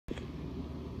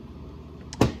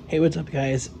Hey, what's up,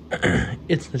 guys?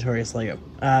 It's Notorious Lego.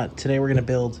 Today we're gonna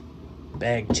build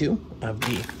bag 2 of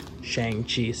the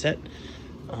Shang-Chi set.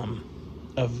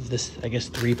 Of this, I guess,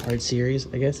 3-part series,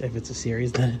 I guess, if it's a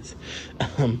series, that is.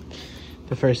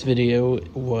 The first video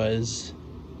was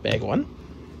bag 1.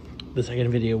 The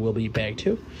second video will be bag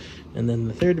 2. And then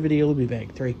the third video will be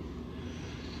bag 3.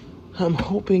 I'm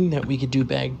hoping that we could do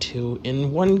bag 2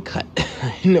 in one cut.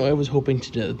 I know I was hoping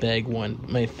to do bag 1.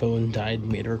 My phone died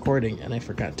mid-recording, and I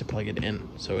forgot to plug it in.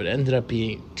 So it ended up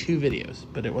being 2 videos,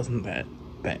 but it wasn't that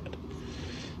bad.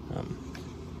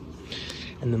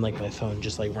 And then, like, my phone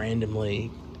just, like,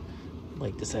 randomly,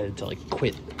 like, decided to, like,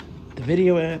 quit the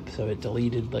video app, so it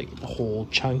deleted, like, a whole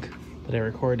chunk that I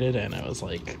recorded, and I was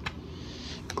like,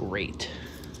 great.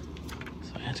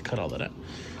 So I had to cut all that out.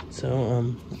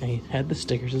 So, I had the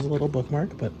stickers as a little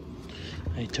bookmark, but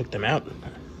I took them out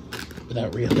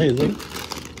without realizing.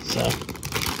 So,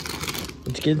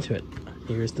 let's get into it.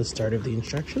 Here's the start of the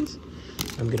instructions.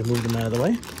 I'm going to move them out of the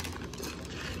way,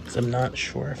 because I'm not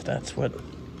sure if that's what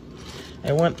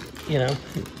I want, you know,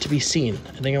 to be seen.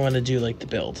 I think I want to do, like, the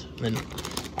build, and then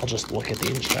I'll just look at the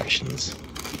instructions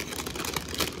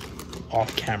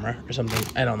off camera or something.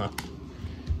 I don't know.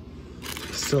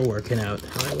 Still working out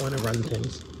how I want to run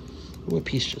things. Ooh, a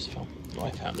piece just fell. Oh, I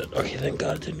found it. Okay, thank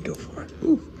God it didn't go far.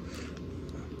 Ooh.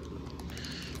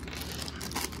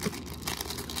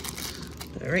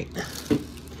 Alright.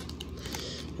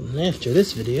 And then after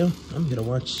this video, I'm gonna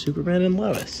watch Superman and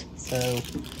Lois. So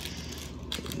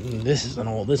this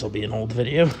will be an old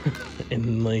video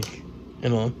in, like, I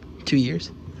don't know, 2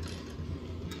 years.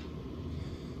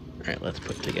 Alright, let's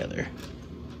put together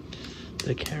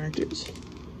the characters.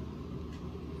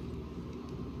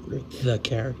 The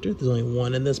character. There's only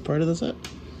one in this part of the set.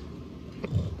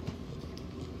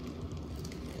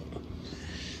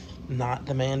 Not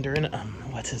the Mandarin.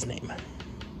 What's his name?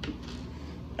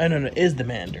 Oh, no, is the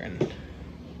Mandarin.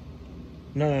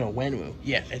 No, Wenwu.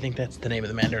 Yeah, I think that's the name of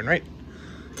the Mandarin, right?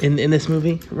 In this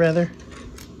movie, rather.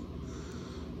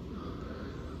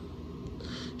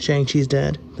 Shang-Chi's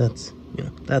dad. That's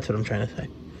what I'm trying to say.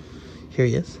 Here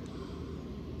he is.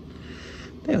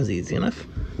 That was easy enough.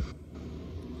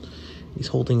 He's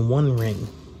holding one ring.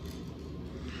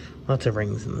 Lots of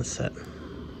rings in this set.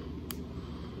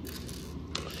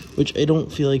 Which I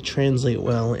don't feel like translate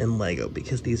well in Lego,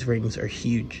 because these rings are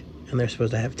huge. And they're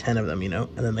supposed to have 10 of them, you know?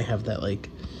 And then they have that, like,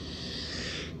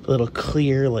 little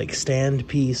clear, like, stand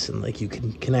piece. And, like, you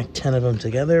can connect 10 of them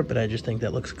together. But I just think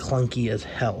that looks clunky as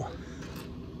hell.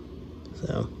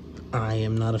 So, I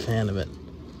am not a fan of it.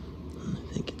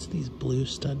 I think it's these blue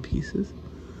stud pieces.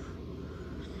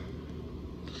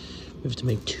 We have to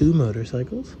make 2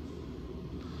 motorcycles.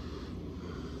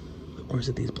 Or is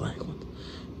it these black ones?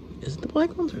 Is it the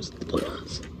black ones or is it the blue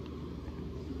ones?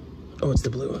 Oh, it's the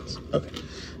blue ones. Okay.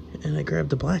 And I grabbed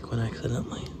the black one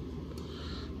accidentally.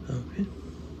 Okay.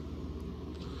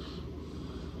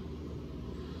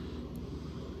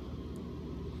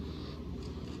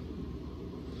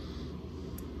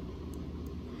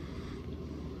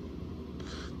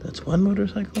 That's one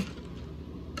motorcycle.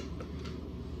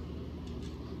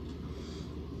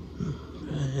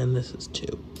 And this is 2.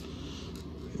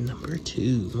 Number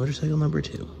 2. Motorcycle number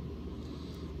 2.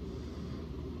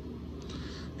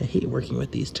 I hate working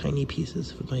with these tiny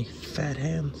pieces with my fat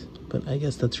hands, but I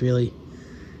guess that's really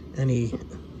any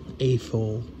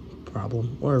A-fold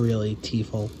problem, or really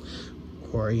T-fold,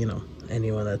 or, you know,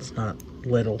 anyone that's not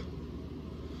little.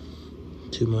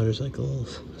 2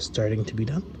 motorcycles starting to be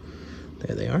done.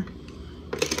 There they are.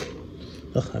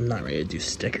 Ugh, I'm not ready to do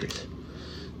stickers.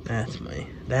 That's my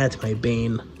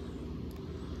bane.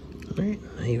 Alright,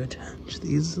 now you attach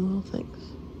these little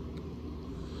things.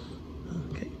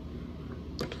 Okay.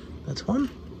 That's 1.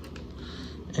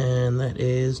 And that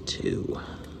is 2.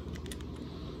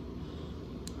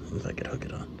 If I could hook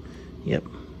it on. Yep.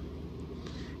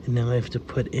 And now I have to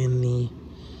put in the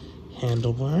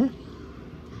handlebar.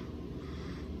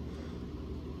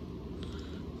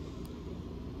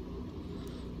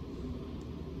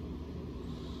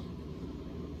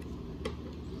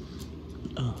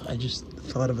 Oh, I just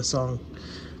thought of a song,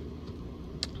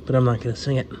 but I'm not going to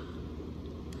sing it.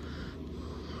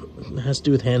 It has to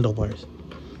do with handlebars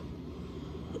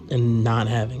and not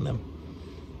having them.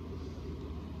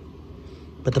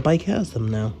 But the bike has them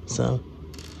now, so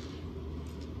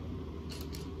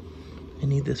I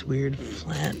need this weird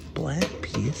flat black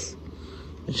piece,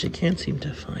 which I can't seem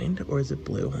to find. Or is it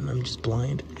blue and I'm just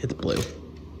blind? It's blue.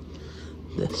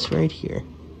 This right here.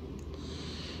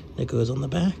 That goes on the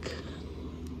back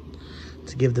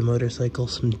to give the motorcycle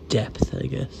some depth, I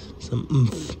guess. Some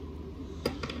oomph.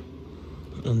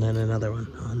 And then another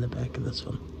one on the back of this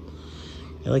one.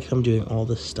 I like how I'm doing all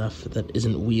this stuff that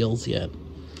isn't wheels yet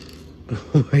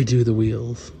before I do the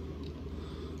wheels.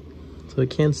 So I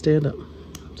can't stand up.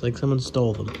 It's like someone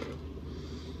stole them.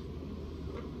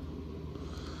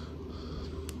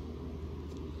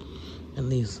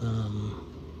 And these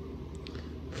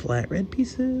flat red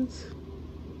pieces.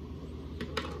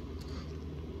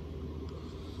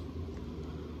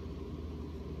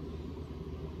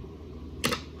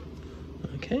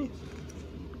 Okay.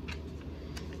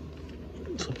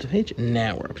 Flip the page.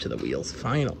 Now we're up to the wheels,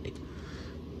 finally.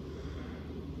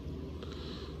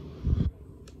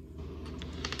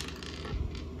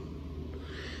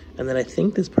 And then I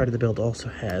think this part of the build also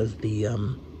has the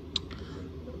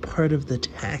part of the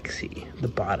taxi, the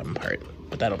bottom part,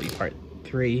 but that'll be part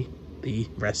 3, the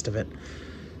rest of it.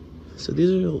 So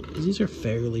these are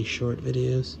fairly short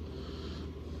videos,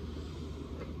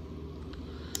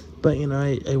 but you know,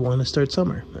 I want to start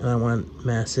somewhere, and I want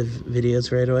massive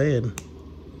videos right away, and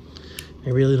I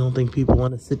really don't think people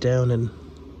want to sit down and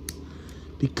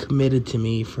be committed to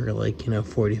me for like, you know,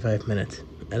 45 minutes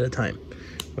at a time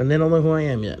when they don't know who I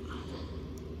am yet.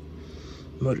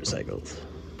 Motorcycles.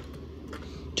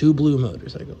 2 blue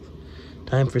motorcycles.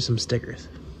 Time for some stickers.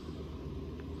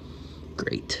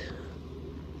 Great.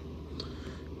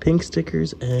 Pink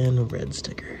stickers and red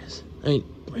stickers. I mean,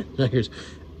 red stickers.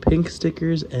 Pink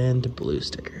stickers and blue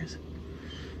stickers.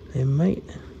 I might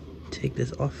take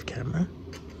this off camera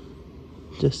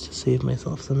just to save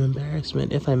myself some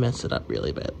embarrassment if I mess it up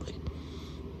really badly.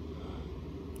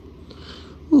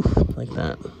 Oof, like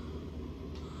that.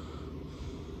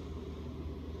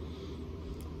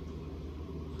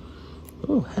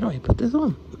 Oh, how do I put this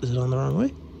on? Is it on the wrong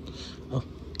way? Oh,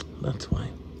 that's why.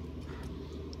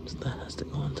 So that has to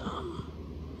go on top.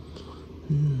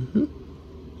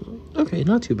 Okay,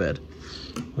 not too bad.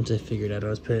 Once I figured out I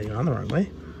was putting it on the wrong way.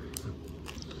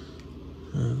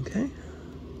 Okay.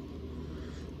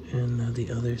 And now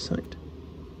the other side.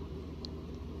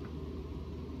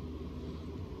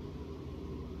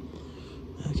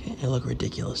 Okay, I look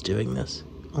ridiculous doing this.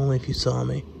 Only if you saw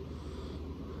me.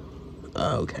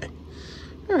 Okay.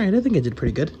 Alright, I think I did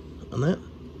pretty good on that.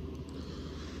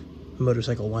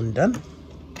 Motorcycle 1 done.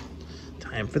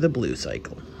 Time for the blue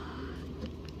cycle.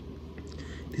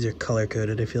 These are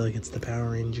color-coded. I feel like it's the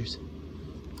Power Rangers.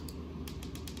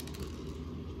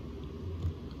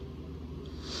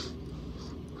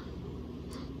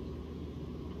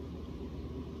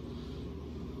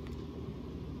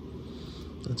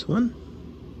 That's 1.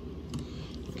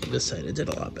 Okay, this side I did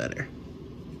a lot better.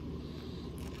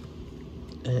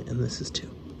 And this is 2.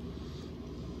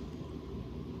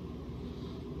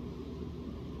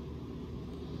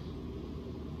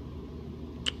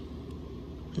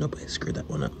 Nope, I screwed that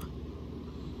one up.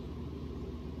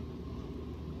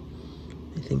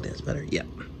 I think that's better. Yeah.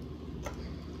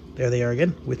 There they are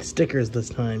again, with stickers this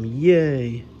time.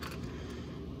 Yay!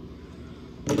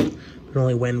 But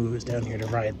only when we was down here to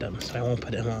ride them, so I won't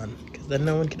put him on, because then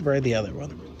no one could ride the other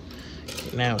one.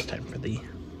 Okay, now it's time for the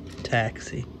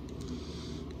taxi.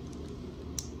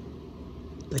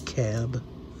 The cab.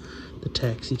 The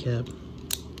taxi cab.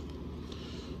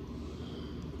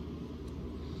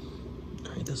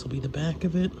 Alright, this will be the back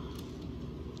of it.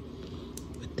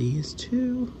 With these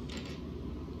 2.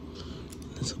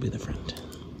 This will be the front.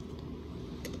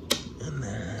 And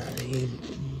then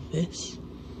this.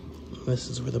 This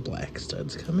is where the black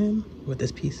studs come in with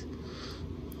this piece.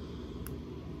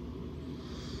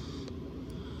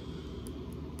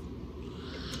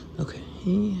 Okay,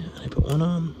 I put one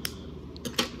on.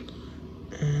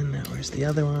 And now where's the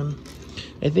other one?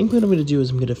 I think what I'm going to do is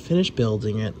I'm going to finish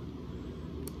building it.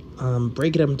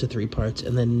 Break it up into 3 parts,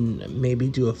 and then maybe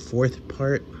do a 4th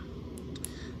part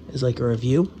as like a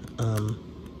review.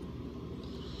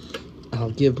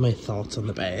 I'll give my thoughts on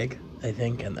the bag, I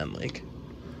think, and then like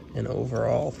an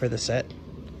overall for the set.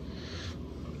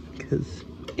 Because,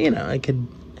 you know, I could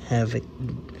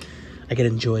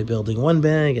enjoy building one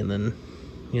bag, and then,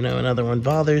 you know, another one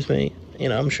bothers me. You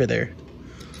know, I'm sure there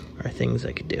are things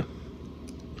I could do.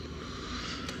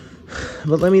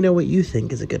 But let me know what you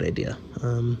think is a good idea.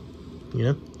 You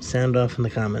know, sound off in the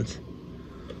comments.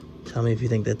 Tell me if you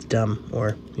think that's dumb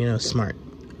or, you know, smart.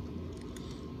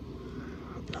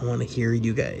 I want to hear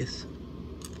you guys.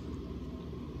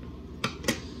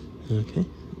 Okay,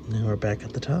 now we're back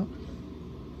at the top.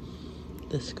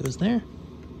 This goes there.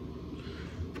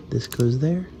 This goes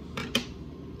there.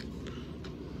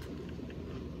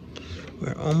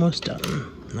 We're almost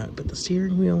done. Now put the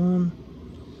steering wheel on.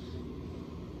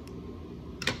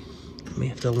 We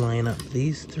have to line up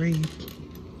these 3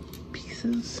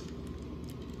 pieces.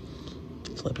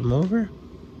 Flip them over.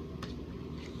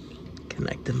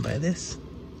 Connect them by this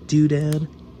doodad.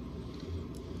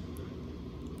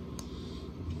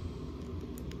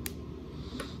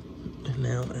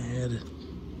 now add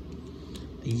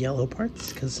the yellow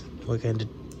parts, because what kind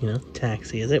of,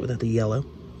 taxi is it without the yellow?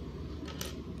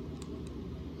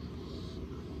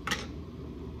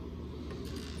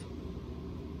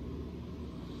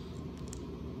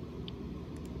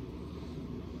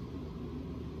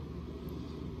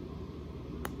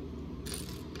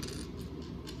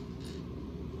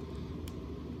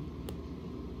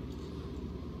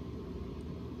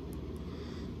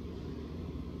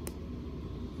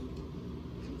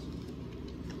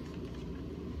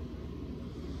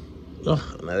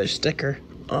 Oh, another sticker.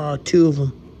 Oh, 2 of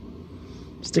them.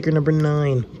 Sticker number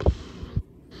 9.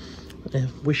 I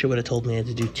wish it would have told me I had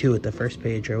to do 2 at the first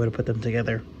page, or I would have put them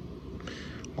together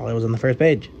while I was on the first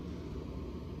page.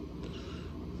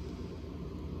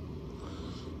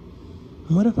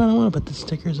 What if I don't want to put the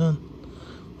stickers on?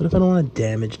 What if I don't want to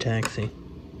damage taxi?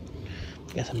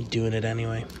 I guess I'm doing it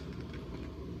anyway.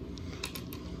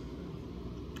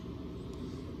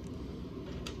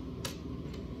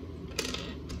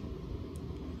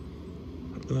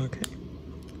 Okay.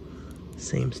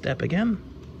 Same step again.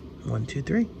 1, 2,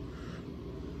 3.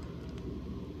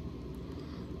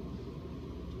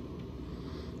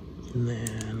 And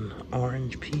then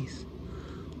orange piece.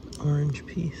 Orange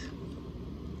piece.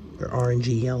 Or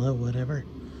orangey yellow, whatever.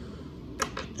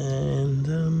 And,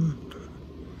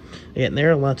 again,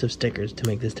 there are lots of stickers to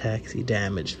make this taxi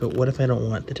damaged, but what if I don't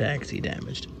want the taxi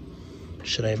damaged?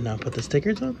 Should I have not put the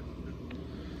stickers on?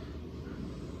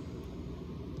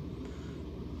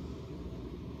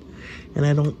 And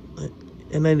I don't,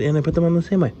 and I put them on the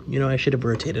same way. I should have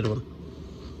rotated one.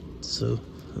 So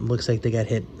it looks like they got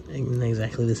hit in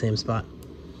exactly the same spot.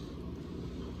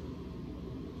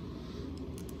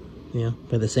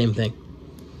 By the same thing.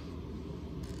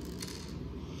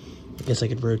 I guess I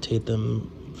could rotate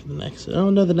them for the next. Oh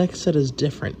no, the next set is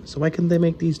different. So why couldn't they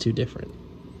make these 2 different?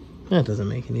 That doesn't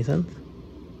make any sense.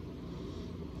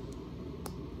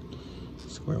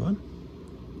 Square 1.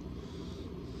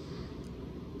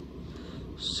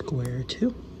 Square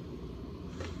 2.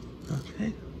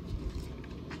 Okay.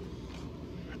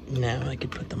 Now I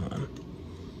could put them on.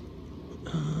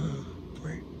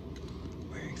 Where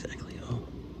exactly? Oh,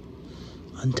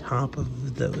 on top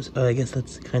of those. Oh, I guess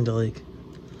that's kind of like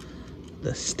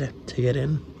the step to get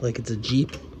in, like it's a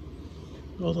Jeep.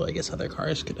 Although I guess other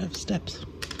cars could have steps.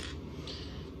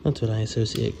 That's what I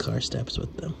associate car steps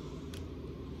with, though.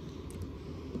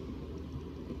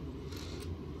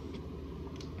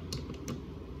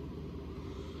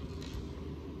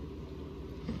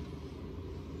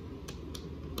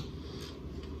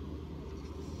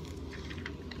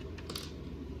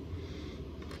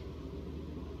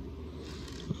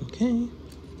 Okay,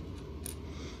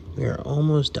 we are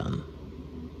almost done,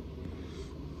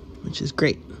 which is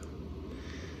great.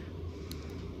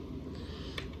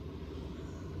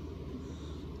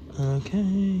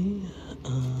 Okay,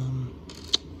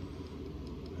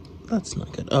 that's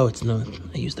not good. Oh, it's not.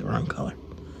 I used the wrong color.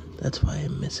 That's why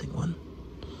I'm missing one.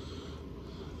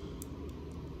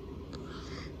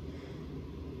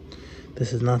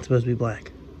 This is not supposed to be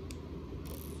black.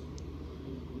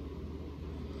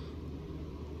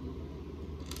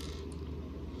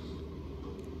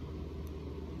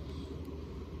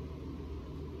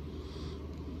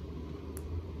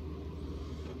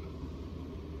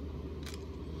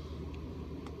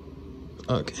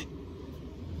 Okay.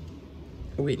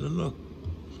 Wait, no.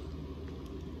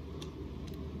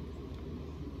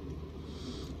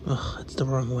 Oh, it's the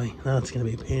wrong way. Now it's gonna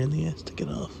be a pain in the ass to get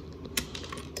off.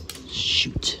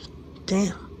 Shoot.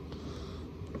 Damn.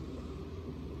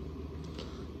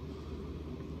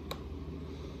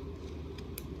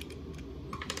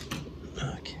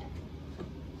 Okay.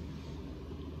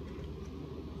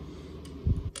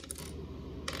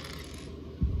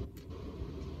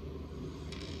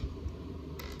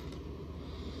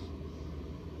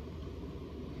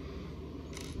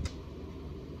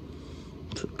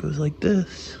 So it goes like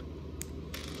this,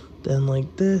 then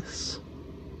like this,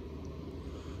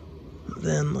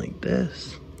 then like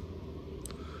this,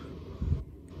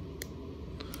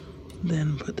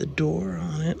 then put the door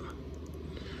on it.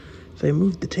 If I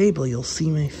move the table, you'll see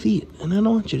my feet, and I don't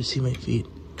want you to see my feet.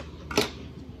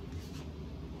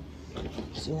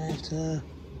 So I have to...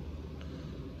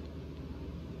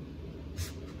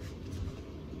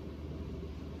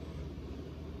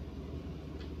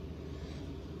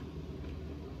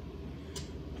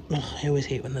 Oh, I always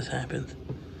hate when this happens,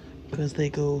 because they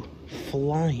go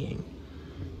flying.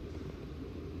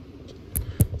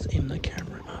 Let's aim the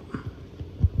camera up,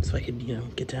 so I could,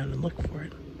 get down and look for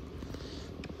it.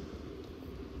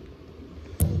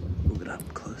 Move it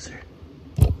up closer.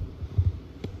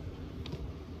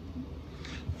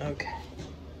 Okay.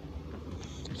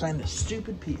 find a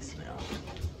stupid piece now.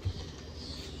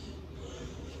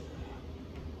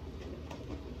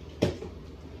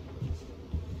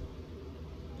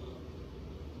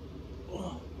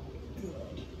 Oh,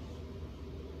 God.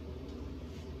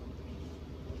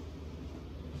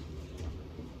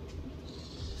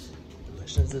 The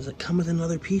question is, does it come with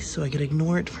another piece so I could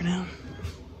ignore it for now?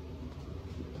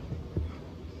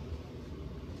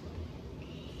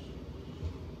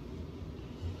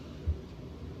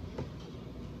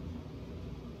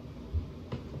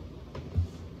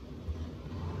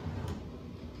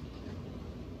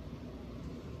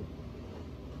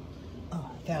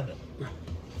 Found it.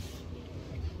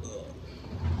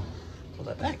 Pull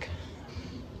that back.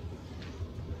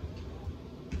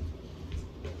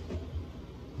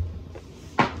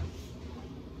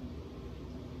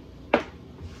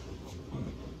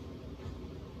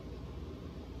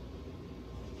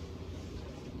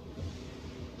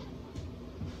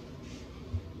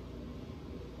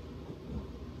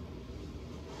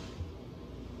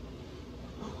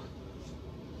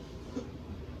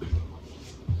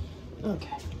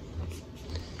 Okay.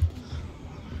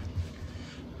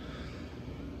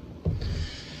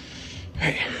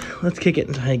 Alright, let's kick it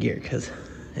into high gear because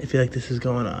I feel like this is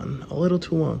going on a little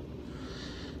too long.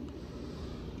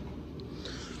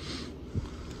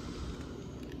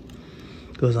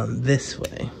 Goes on this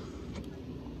way.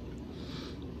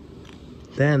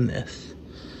 Then this.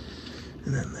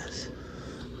 And then this.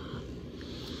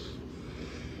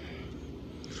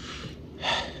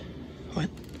 What?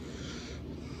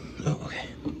 Oh, okay.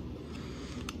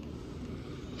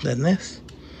 Then this.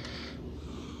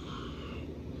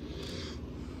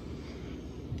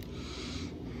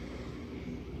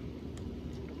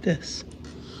 This.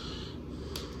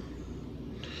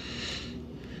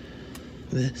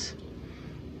 This.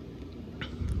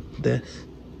 This.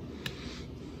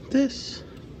 This.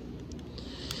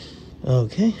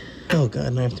 Okay. Oh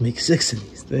God, now I have to make 6 of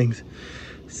these things.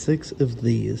 6 of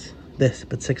these. This,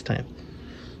 but 6 times.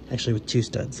 Actually with 2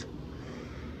 studs.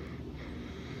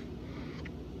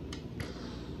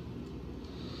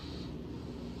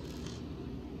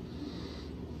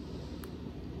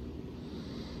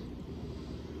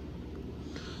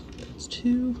 That's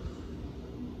 2,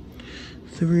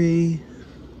 3, you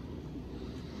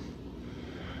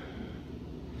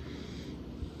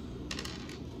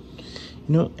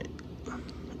know,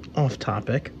 off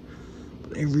topic,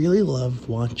 but I really love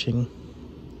watching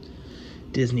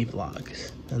Disney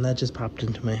vlogs, and that just popped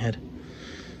into my head.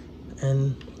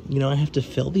 And, you know, I have to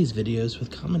fill these videos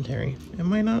with commentary,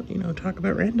 and why not, you know, talk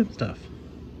about random stuff.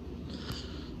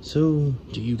 So,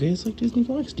 do you guys like Disney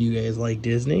vlogs? Do you guys like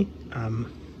Disney?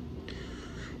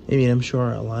 I mean, I'm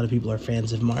sure a lot of people are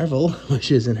fans of Marvel, which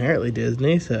is inherently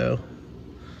Disney, so.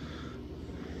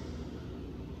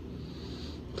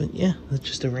 But yeah, that's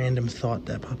just a random thought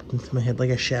that popped into my head,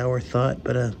 like a shower thought,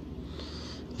 but a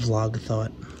vlog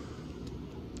thought.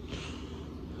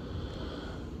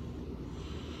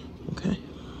 Okay.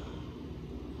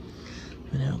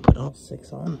 And now put all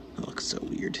 6 on. That looks so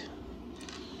weird.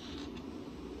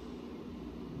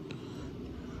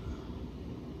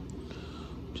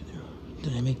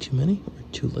 Did I make too many or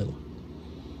too little?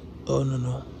 Oh,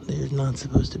 no. There's not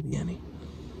supposed to be any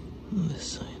on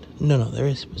this side. No, there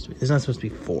is supposed to be. There's not supposed to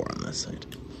be 4 on this side.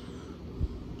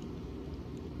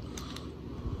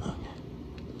 Okay.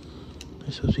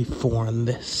 There's supposed to be 4 on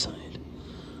this side.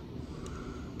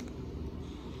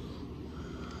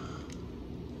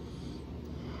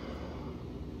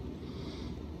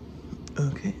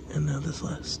 Okay, and now this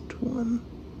last one.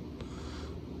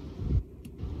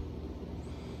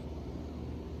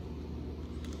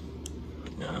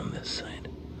 On this side.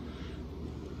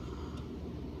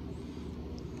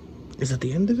 Is that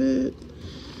the end of it?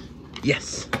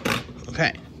 Yes.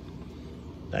 Okay.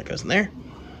 That goes in there.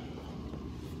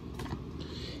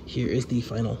 Here is the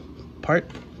final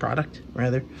product,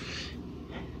 rather.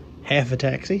 Half a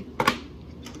taxi.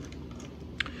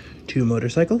 2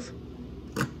 motorcycles.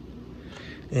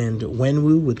 And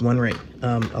Wenwu with 1 ring.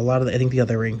 I think the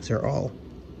other rings are all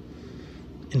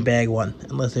in bag 1,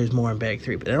 unless there's more in bag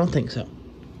 3, but I don't think so.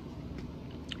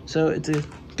 So it's a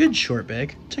good short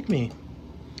bag. Took me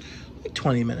like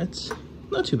 20 minutes.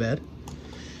 Not too bad.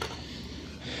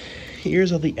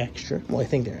 Here's all the extra. Well, I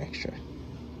think they're extra.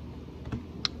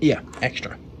 Yeah,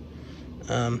 extra.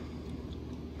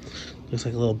 Looks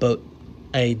like a little boat.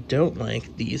 I don't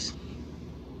like these.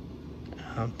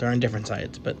 They're on different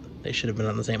sides, but they should have been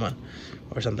on the same one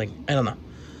or something. I don't know.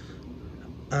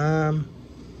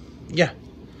 Yeah.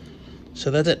 So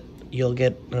that's it. You'll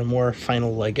get a more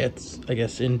final, I guess,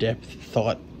 in-depth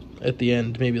thought at the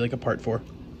end, maybe like a part 4.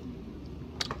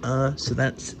 So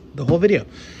that's the whole video.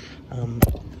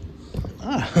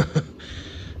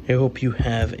 I hope you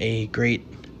have a great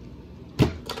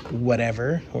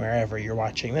whatever, wherever you're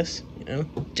watching this, you know,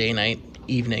 day, night,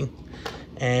 evening.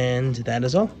 And that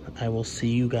is all. I will see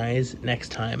you guys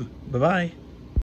next time. Bye-bye.